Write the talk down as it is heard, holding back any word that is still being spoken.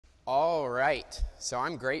All right, so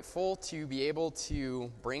I'm grateful to be able to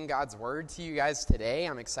bring God's word to you guys today.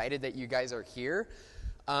 I'm excited that you guys are here.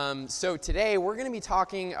 So today we're going to be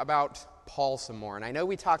talking about Paul some more. And I know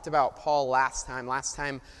we talked about Paul last time. Last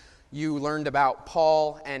time you learned about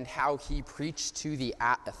Paul and how he preached to the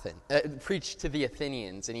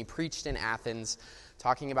Athenians, and he preached in Athens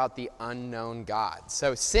talking about the unknown God.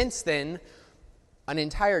 So since then, an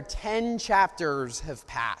entire 10 chapters have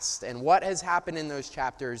passed, and what has happened in those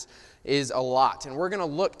chapters is a lot. And we're going to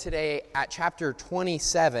look today at chapter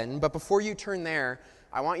 27, but before you turn there,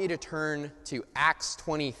 I want you to turn to Acts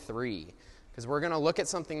 23, because we're going to look at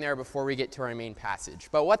something there before we get to our main passage.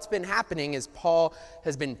 But what's been happening is Paul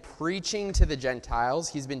has been preaching to the Gentiles.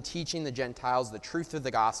 He's been teaching the Gentiles the truth of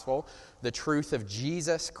the gospel, the truth of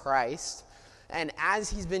Jesus Christ. And as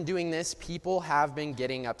he's been doing this, people have been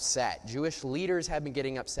getting upset. Jewish leaders have been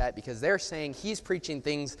getting upset because they're saying he's preaching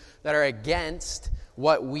things that are against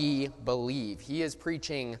what we believe. He is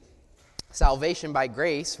preaching salvation by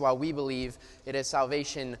grace, while we believe it is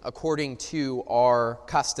salvation according to our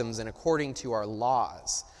customs and according to our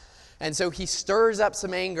laws. And so he stirs up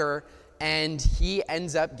some anger, and he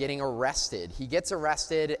ends up getting arrested. He gets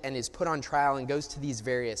arrested and is put on trial and goes to these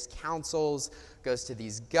various councils, goes to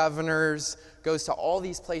these governors, goes to all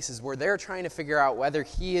these places where they're trying to figure out whether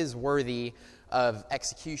he is worthy of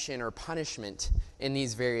execution or punishment in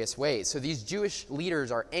these various ways. So these Jewish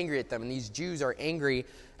leaders are angry at them, and these Jews are angry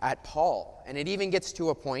at Paul. And it even gets to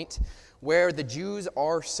a point where the Jews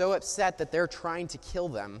are so upset that they're trying to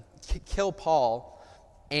kill Paul,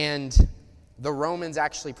 and the Romans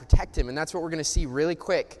actually protect him. And that's what we're going to see really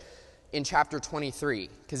quick in chapter 23,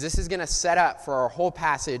 because this is going to set up for our whole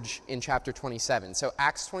passage in chapter 27. So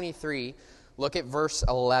Acts 23, look at verse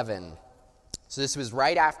 11. So this was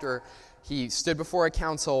right after he stood before a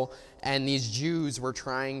council, and these Jews were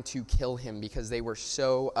trying to kill him because they were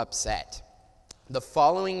so upset. The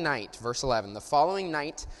following night, verse 11, the following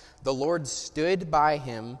night, the Lord stood by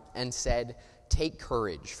him and said, "Take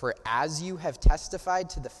courage, for as you have testified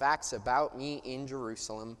to the facts about me in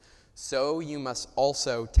Jerusalem, so you must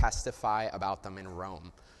also testify about them in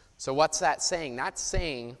Rome." So what's that saying? That's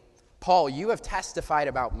saying, Paul, you have testified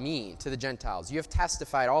about me to the Gentiles. You have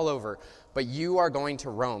testified all over, but you are going to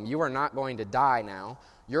Rome. You are not going to die now.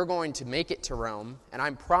 You're going to make it to Rome, and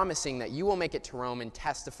I'm promising that you will make it to Rome and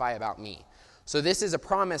testify about me. So this is a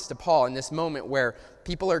promise to Paul in this moment where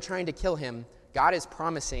people are trying to kill him. God is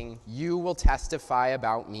promising, you will testify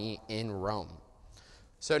about me in Rome.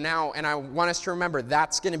 So now, and I want us to remember,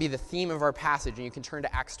 that's going to be the theme of our passage, and you can turn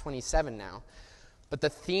to Acts 27 now. But the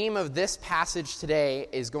theme of this passage today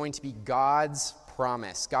is going to be God's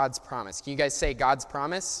promise. God's promise. Can you guys say God's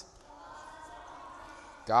promise?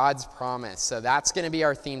 God's promise. So that's going to be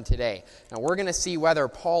our theme today. Now we're going to see whether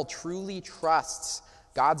Paul truly trusts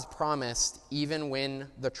God's promise even when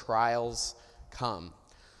the trials come.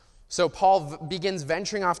 So Paul begins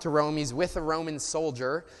venturing off to Rome. He's with a Roman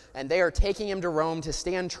soldier, and they are taking him to Rome to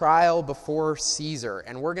stand trial before Caesar.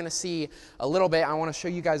 And we're going to see a little bit. I want to show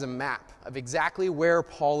you guys a map of exactly where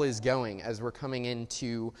Paul is going as we're coming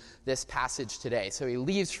into this passage today. So he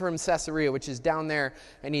leaves from Caesarea, which is down there,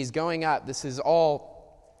 and he's going up. This is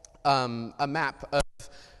all a map of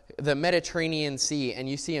the Mediterranean Sea, and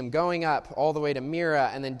you see him going up all the way to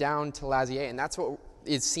Myra and then down to Lasea. And that's what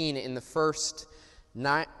is seen in the first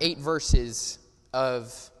 8 verses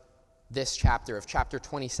of this chapter, of chapter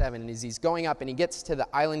 27. And as he's going up, and he gets to the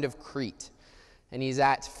island of Crete, and he's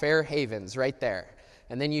at Fair Havens right there.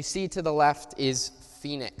 And then you see to the left is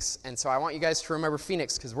Phoenix. And so I want you guys to remember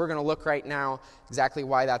Phoenix, because we're going to look right now exactly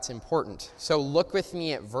why that's important. So look with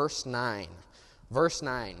me at verse 9. Verse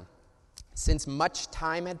 9. Since much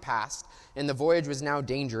time had passed, and the voyage was now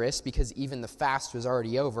dangerous, because even the fast was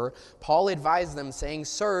already over, Paul advised them, saying,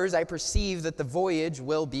 "Sirs, I perceive that the voyage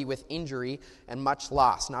will be with injury and much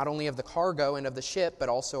loss, not only of the cargo and of the ship, but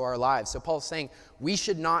also our lives." So Paul's saying, we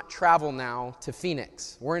should not travel now to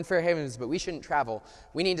Phoenix. We're in Fair Havens, but we shouldn't travel.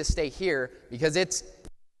 We need to stay here, because it's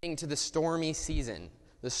getting to the stormy season.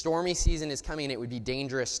 The stormy season is coming, and it would be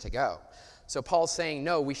dangerous to go. So Paul's saying,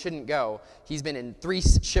 no, we shouldn't go. He's been in 3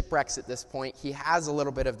 shipwrecks at this point. He has a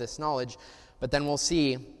little bit of this knowledge. But then we'll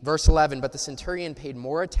see, verse 11, but the centurion paid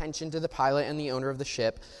more attention to the pilot and the owner of the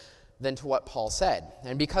ship than to what Paul said.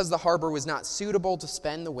 And because the harbor was not suitable to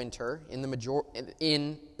spend the winter in, the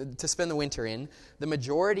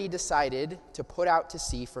majority decided to put out to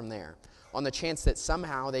sea from there, on the chance that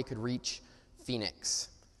somehow they could reach Phoenix.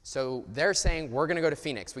 So they're saying, we're going to go to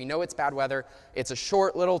Phoenix. We know it's bad weather. It's a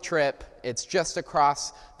short little trip. It's just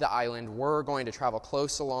across the island. We're going to travel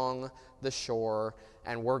close along the shore,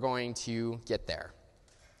 and we're going to get there.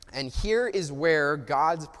 And here is where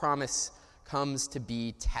God's promise comes to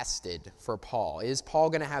be tested for Paul. Is Paul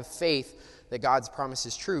going to have faith that God's promise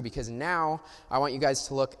is true? Because now I want you guys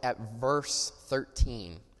to look at verse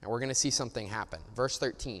 13, and we're going to see something happen. Verse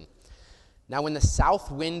 13. Now when the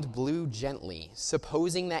south wind blew gently,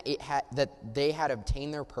 supposing that they had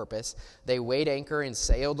obtained their purpose, they weighed anchor and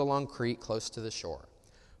sailed along Crete close to the shore.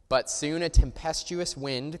 But soon a tempestuous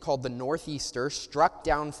wind called the northeaster struck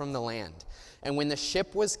down from the land. And when the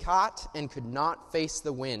ship was caught and could not face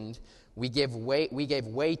the wind, we gave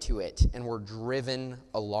way to it and were driven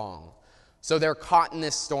along. So they're caught in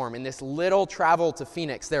this storm. In this little travel to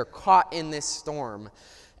Phoenix, they're caught in this storm.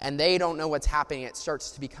 And they don't know what's happening. It starts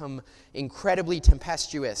to become incredibly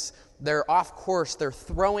tempestuous. They're off course. They're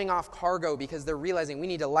throwing off cargo because they're realizing we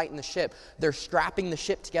need to lighten the ship. They're strapping the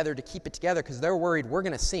ship together to keep it together because they're worried we're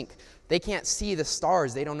going to sink. They can't see the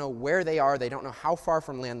stars. They don't know where they are. They don't know how far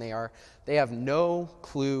from land they are. They have no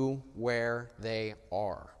clue where they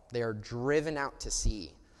are. They are driven out to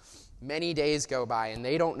sea. Many days go by, and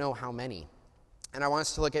they don't know how many. And I want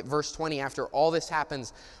us to look at verse 20 after all this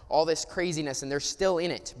happens, all this craziness, and they're still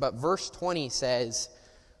in it. But verse 20 says,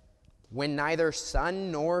 when neither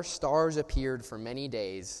sun nor stars appeared for many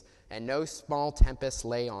days, and no small tempest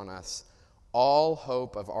lay on us, all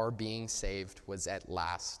hope of our being saved was at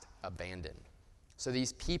last abandoned. So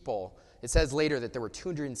these people, it says later that there were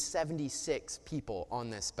 276 people on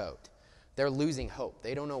this boat. They're losing hope.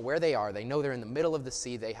 They don't know where they are. They know they're in the middle of the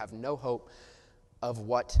sea. They have no hope of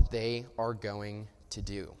what they are going to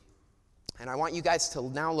do. And I want you guys to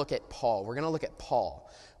now look at Paul. We're going to look at Paul.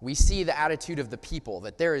 We see the attitude of the people,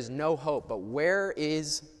 that there is no hope. But where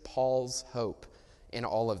is Paul's hope in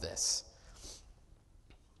all of this?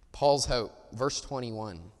 Paul's hope, verse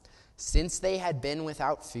 21. Since they had been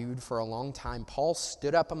without food for a long time, Paul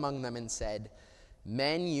stood up among them and said,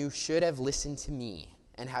 men, you should have listened to me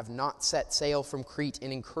and have not set sail from Crete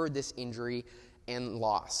and incurred this injury and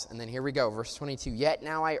loss. And then here we go, verse 22. Yet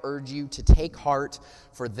now I urge you to take heart,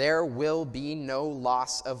 for there will be no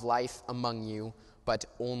loss of life among you, but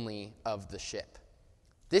only of the ship.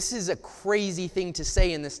 This is a crazy thing to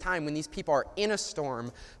say in this time when these people are in a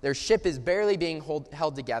storm. Their ship is barely being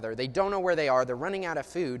held together. They don't know where they are. They're running out of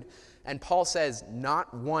food. And Paul says,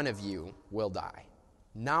 not one of you will die.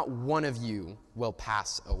 Not one of you will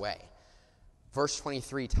pass away. Verse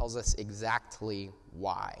 23 tells us exactly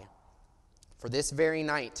why. For this very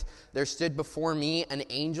night there stood before me an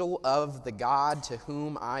angel of the God to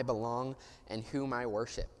whom I belong and whom I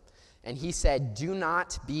worship. And he said, do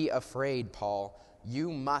not be afraid, Paul.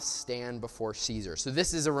 You must stand before Caesar. So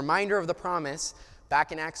this is a reminder of the promise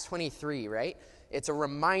back in Acts 23, right? It's a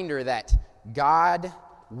reminder that God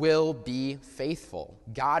will be faithful.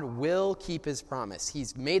 God will keep his promise.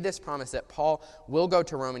 He's made this promise that Paul will go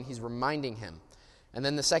to Rome, and he's reminding him. And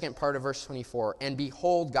then the second part of verse 24, and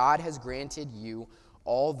behold, God has granted you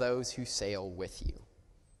all those who sail with you.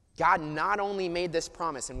 God not only made this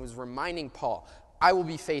promise and was reminding Paul, I will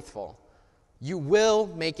be faithful. You will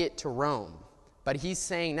make it to Rome. But he's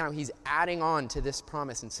saying now, he's adding on to this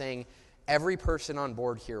promise and saying, every person on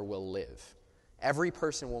board here will live. Every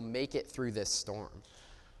person will make it through this storm.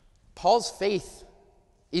 Paul's faith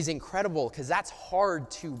is incredible because that's hard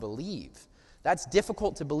to believe. That's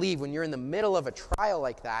difficult to believe when you're in the middle of a trial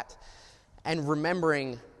like that and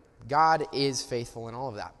remembering God is faithful in all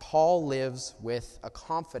of that. Paul lives with a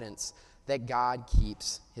confidence that God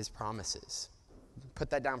keeps his promises. Put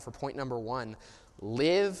that down for point number 1.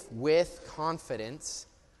 Live with confidence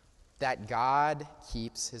that God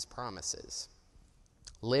keeps his promises.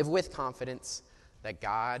 Live with confidence that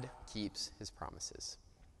God keeps his promises.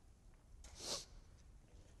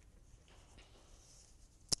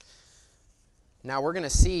 Now we're going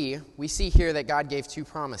to we see here that God gave 2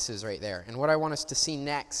 promises right there. And what I want us to see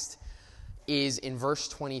next is in verse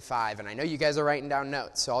 25. And I know you guys are writing down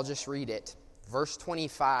notes, so I'll just read it. Verse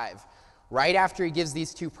 25, right after he gives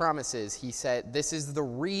these 2 promises, he said, this is the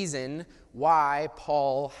reason why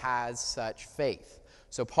Paul has such faith.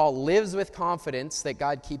 So Paul lives with confidence that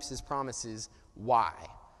God keeps his promises. Why?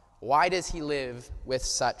 Why does he live with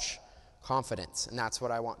such confidence? And that's what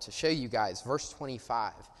I want to show you guys. Verse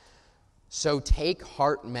 25. So take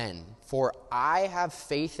heart, men, for I have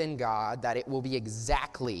faith in God that it will be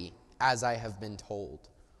exactly as I have been told.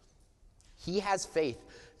 He has faith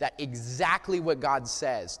that exactly what God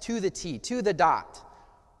says, to the T, to the dot,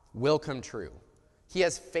 will come true. He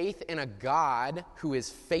has faith in a God who is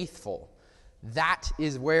faithful. That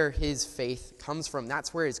is where his faith comes from.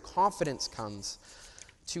 That's where his confidence comes,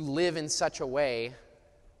 to live in such a way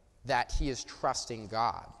that he is trusting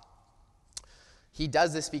God. He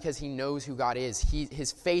does this because he knows who God is.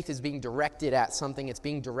 His faith is being directed at something. It's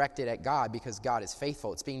being directed at God because God is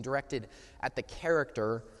faithful. It's being directed at the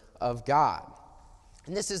character of God.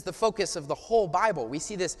 And this is the focus of the whole Bible. We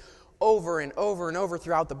see this over and over and over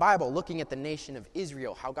throughout the Bible, looking at the nation of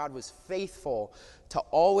Israel, how God was faithful to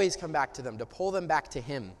always come back to them, to pull them back to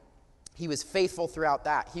him. He was faithful throughout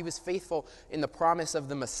that. He was faithful in the promise of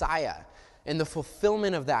the Messiah and the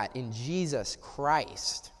fulfillment of that in Jesus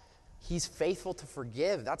Christ. He's faithful to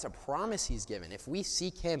forgive. That's a promise he's given. If we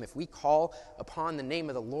seek him, if we call upon the name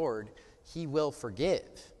of the Lord, he will forgive.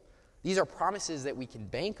 These are promises that we can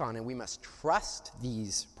bank on, and we must trust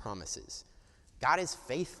these promises. God is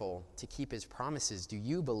faithful to keep his promises. Do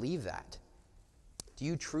you believe that? Do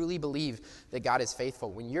you truly believe that God is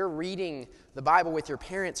faithful? When you're reading the Bible with your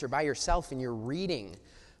parents or by yourself and you're reading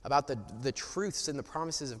about the truths and the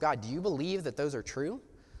promises of God, do you believe that those are true?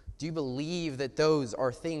 Do you believe that those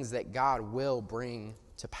are things that God will bring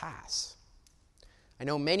to pass? I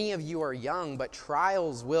know many of you are young, but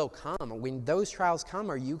trials will come. When those trials come,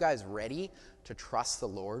 are you guys ready to trust the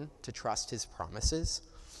Lord, to trust his promises?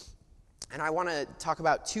 And I want to talk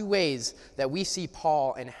about two ways that we see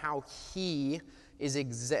Paul and how he is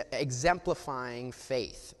exemplifying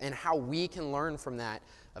faith and how we can learn from that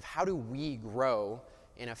of how do we grow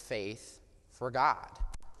in a faith for God.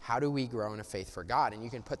 How do we grow in a faith for God? And you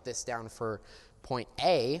can put this down for point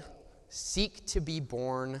A, seek to be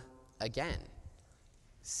born again.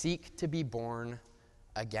 Seek to be born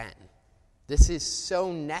again. This is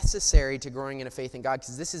so necessary to growing in a faith in God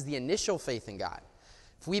because this is the initial faith in God.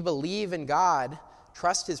 If we believe in God,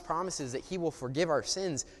 trust his promises that he will forgive our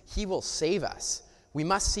sins, he will save us. We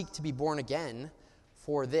must seek to be born again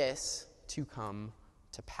for this to come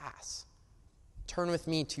to pass. Turn with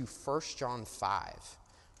me to 1 John 5.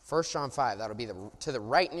 1 John 5, that'll be to the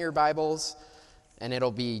right in your Bibles, and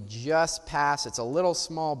it'll be just past, it's a little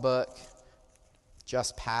small book,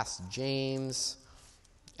 just past James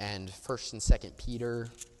and 1st and 2nd Peter.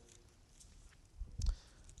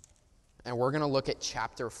 And we're going to look at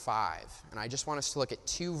chapter 5. And I just want us to look at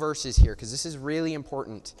two verses here because this is really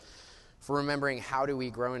important for remembering how do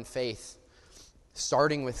we grow in faith,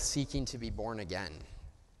 starting with seeking to be born again.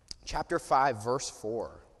 Chapter 5, verse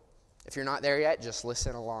 4. If you're not there yet, just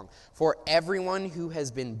listen along. For everyone who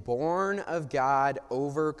has been born of God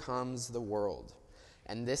overcomes the world.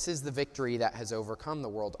 And this is the victory that has overcome the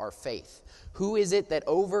world, our faith. Who is it that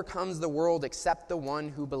overcomes the world except the one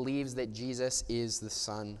who believes that Jesus is the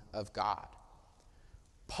Son of God?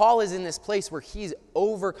 Paul is in this place where he's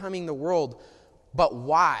overcoming the world. But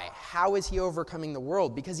why? How is he overcoming the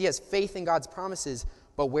world? Because he has faith in God's promises.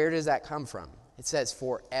 But where does that come from? It says,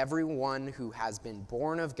 for everyone who has been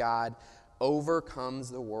born of God overcomes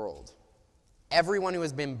the world. Everyone who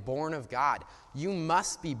has been born of God. You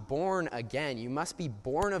must be born again. You must be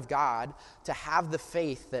born of God to have the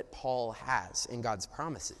faith that Paul has in God's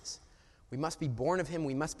promises. We must be born of him.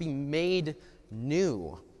 We must be made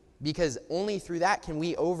new. Because only through that can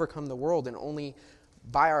we overcome the world. And only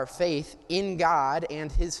by our faith in God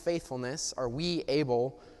and his faithfulness are we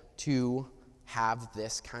able to have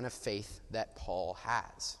this kind of faith that Paul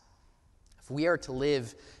has. If we are to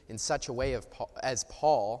live in such a way as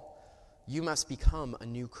Paul, you must become a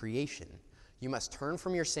new creation. You must turn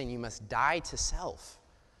from your sin. You must die to self.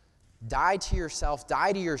 Die to yourself.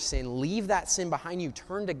 Die to your sin. Leave that sin behind you.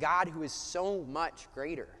 Turn to God who is so much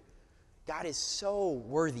greater. God is so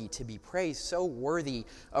worthy to be praised, so worthy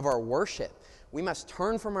of our worship. We must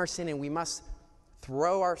turn from our sin and we must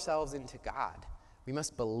throw ourselves into God. We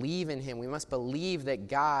must believe in him. We must believe that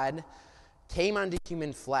God came unto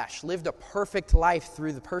human flesh, lived a perfect life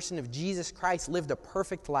through the person of Jesus Christ, lived a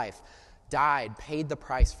perfect life, died, paid the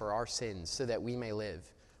price for our sins so that we may live.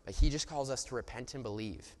 But he just calls us to repent and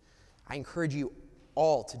believe. I encourage you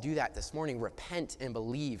all to do that this morning. Repent and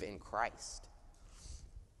believe in Christ.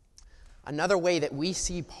 Another way that we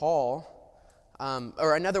see Paul,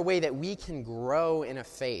 or another way that we can grow in a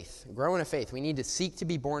faith, we need to seek to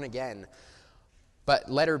be born again.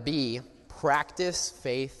 But letter B, practice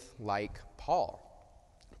faith like Paul.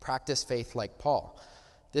 Practice faith like Paul.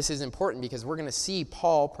 This is important because we're going to see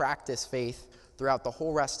Paul practice faith throughout the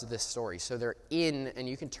whole rest of this story. So they're in, and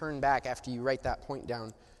you can turn back after you write that point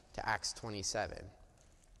down to Acts 27.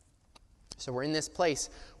 So we're in this place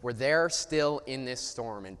where they're still in this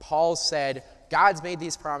storm. And Paul said, God's made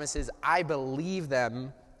these promises. I believe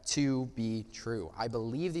them to be true. I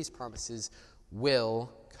believe these promises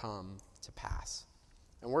will come to pass.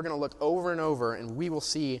 And we're going to look over and over, and we will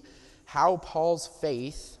see how Paul's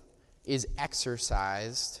faith is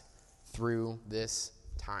exercised through this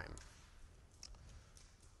time.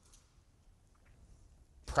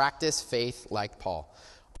 Practice faith like Paul.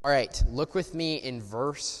 All right, look with me in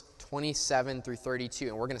verse 27 through 32,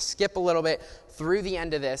 and we're going to skip a little bit through the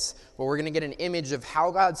end of this, but we're going to get an image of how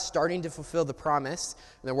God's starting to fulfill the promise,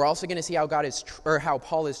 and then we're also going to see how how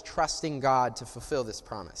Paul is trusting God to fulfill this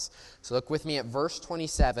promise. So look with me at verse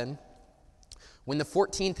 27. When the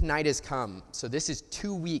 14th night has come, so this is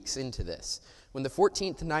 2 weeks into this, when the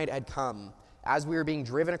 14th night had come, as we were being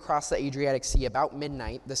driven across the Adriatic Sea about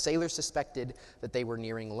midnight, the sailors suspected that they were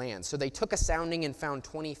nearing land. So they took a sounding and found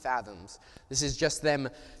 20 fathoms. This is just them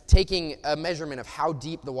taking a measurement of how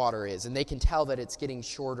deep the water is, and they can tell that it's getting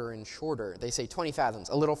shorter and shorter. They say 20 fathoms.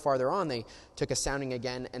 A little farther on, they took a sounding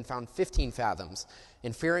again and found 15 fathoms.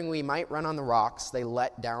 And fearing we might run on the rocks, they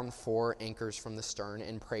let down 4 anchors from the stern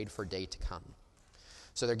and prayed for day to come.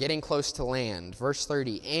 So they're getting close to land. Verse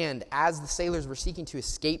 30, and as the sailors were seeking to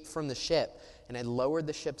escape from the ship and had lowered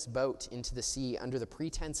the ship's boat into the sea under the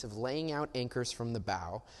pretense of laying out anchors from the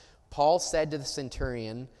bow, Paul said to the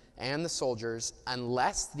centurion and the soldiers,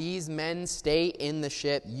 unless these men stay in the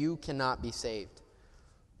ship, you cannot be saved.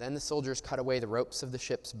 Then the soldiers cut away the ropes of the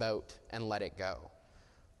ship's boat and let it go.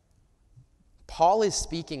 Paul is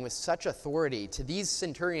speaking with such authority to these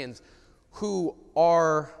centurions who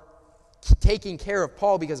are taking care of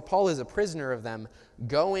Paul because Paul is a prisoner of them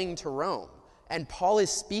going to Rome. And Paul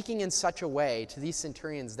is speaking in such a way to these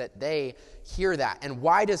centurions that they hear that. And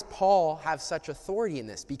why does Paul have such authority in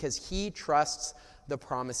this? Because he trusts the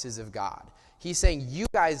promises of God. He's saying, you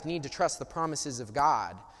guys need to trust the promises of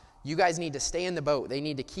God. You guys need to stay in the boat. They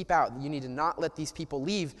need to keep out. You need to not let these people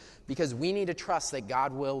leave because we need to trust that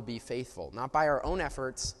God will be faithful, not by our own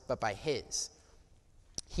efforts, but by his.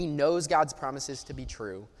 He knows God's promises to be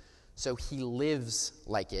true, so he lives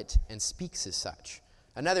like it and speaks as such.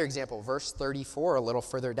 Another example, verse 34, a little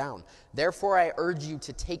further down. Therefore I urge you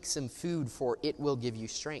to take some food, for it will give you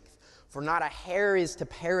strength. For not a hair is to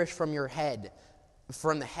perish from the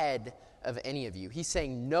head of any of you. He's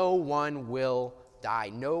saying no one will die.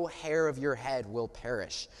 No hair of your head will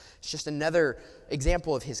perish. It's just another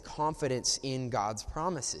example of his confidence in God's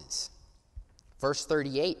promises. Verse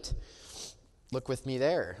 38. Look with me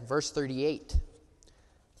there. Verse 38.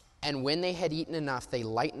 And when they had eaten enough, they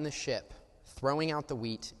lightened the ship, throwing out the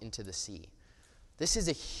wheat into the sea. This is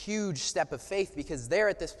a huge step of faith because they're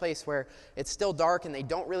at this place where it's still dark and they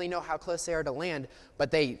don't really know how close they are to land,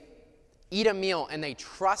 but they eat a meal and they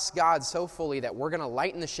trust God so fully that we're going to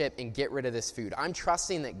lighten the ship and get rid of this food. I'm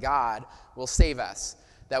trusting that God will save us,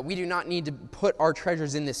 that we do not need to put our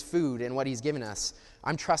treasures in this food and what he's given us.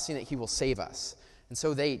 I'm trusting that he will save us. And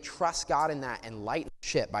so they trust God in that and lighten the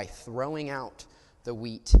ship by throwing out the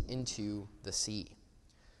wheat into the sea.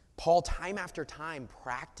 Paul, time after time,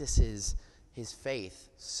 practices his faith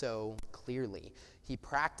so clearly. He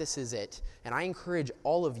practices it, and I encourage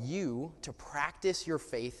all of you to practice your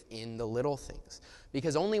faith in the little things.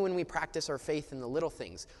 Because only when we practice our faith in the little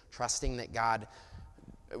things, trusting that God,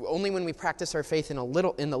 only when we practice our faith in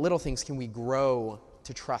the little things can we grow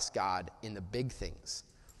to trust God in the big things.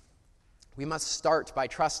 We must start by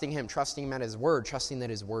trusting him at his word, trusting that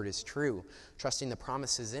his word is true, trusting the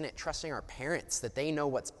promises in it, trusting our parents that they know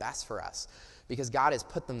what's best for us because God has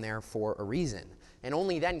put them there for a reason. And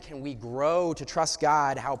only then can we grow to trust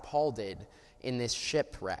God how Paul did in this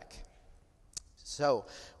shipwreck. So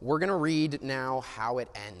we're going to read now how it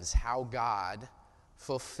ends, how God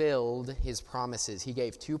fulfilled his promises. He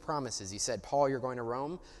gave 2 promises. He said, Paul, you're going to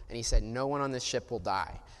Rome, and he said, no one on this ship will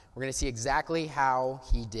die. We're going to see exactly how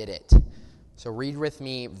he did it. So read with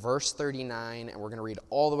me verse 39, and we're going to read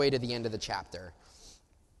all the way to the end of the chapter.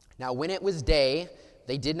 Now when it was day,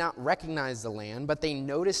 they did not recognize the land, but they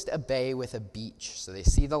noticed a bay with a beach. So they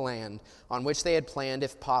see the land on which they had planned,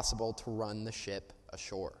 if possible, to run the ship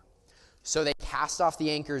ashore. So they cast off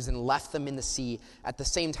the anchors and left them in the sea, at the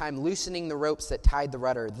same time loosening the ropes that tied the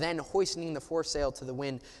rudder. Then hoisting the foresail to the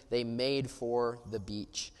wind, they made for the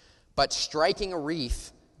beach. But striking a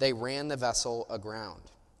reef, they ran the vessel aground.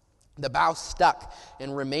 The bow stuck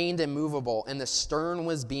and remained immovable, and the stern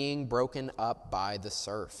was being broken up by the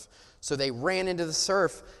surf. So they ran into the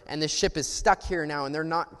surf, and the ship is stuck here now, and they're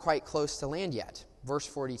not quite close to land yet. Verse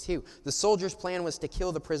 42, the soldiers' plan was to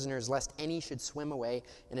kill the prisoners, lest any should swim away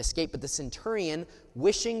and escape. But the centurion,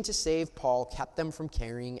 wishing to save Paul, kept them from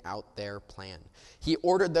carrying out their plan. He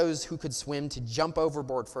ordered those who could swim to jump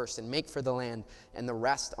overboard first and make for the land, and the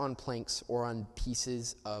rest on planks or on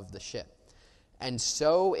pieces of the ship. And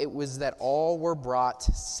so it was that all were brought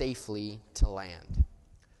safely to land.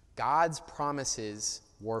 God's promises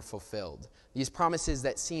were fulfilled. These promises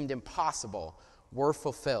that seemed impossible were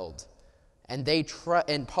fulfilled. And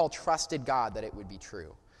Paul trusted God that it would be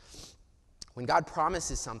true. When God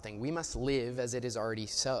promises something, we must live as it is already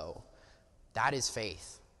so. That is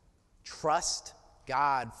faith. Trust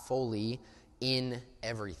God fully in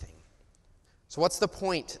everything. So what's the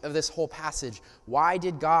point of this whole passage? Why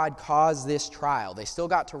did God cause this trial? They still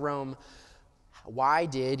got to Rome. Why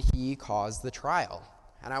did he cause the trial?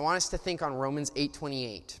 And I want us to think on Romans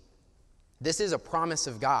 8:28. This is a promise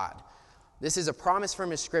of God. This is a promise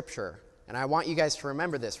from his scripture. And I want you guys to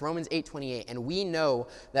remember this, Romans 8:28. And we know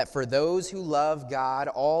that for those who love God,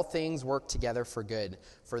 all things work together for good,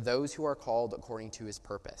 for those who are called according to his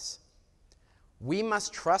purpose. We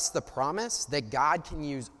must trust the promise that God can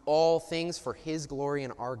use all things for his glory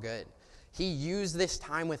and our good. He used this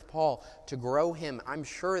time with Paul to grow him. I'm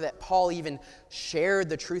sure that Paul even shared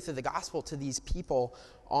the truth of the gospel to these people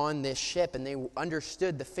on this ship, and they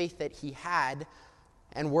understood the faith that he had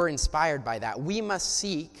and were inspired by that. We must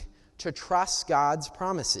seek to trust God's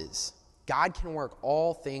promises. God can work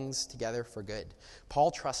all things together for good. Paul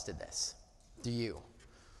trusted this. Do you?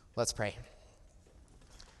 Let's pray.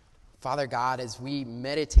 Father God, as we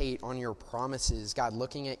meditate on your promises, God,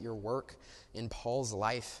 looking at your work in Paul's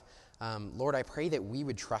life, Lord, I pray that we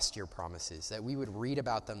would trust your promises, that we would read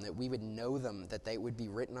about them, that we would know them, that they would be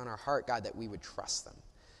written on our heart, God, that we would trust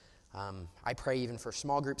them. I pray even for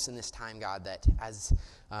small groups in this time, God, that as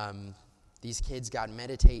these kids, God,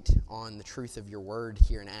 meditate on the truth of your word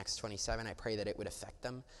here in Acts 27, I pray that it would affect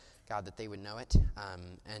them, God, that they would know it,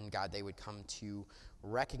 and God, they would come to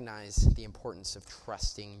recognize the importance of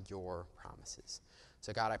trusting your promises.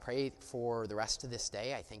 So God, I pray for the rest of this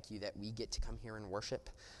day. I thank you that we get to come here and worship,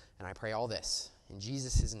 and I pray all this in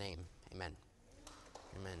Jesus' name. Amen.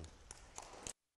 Amen.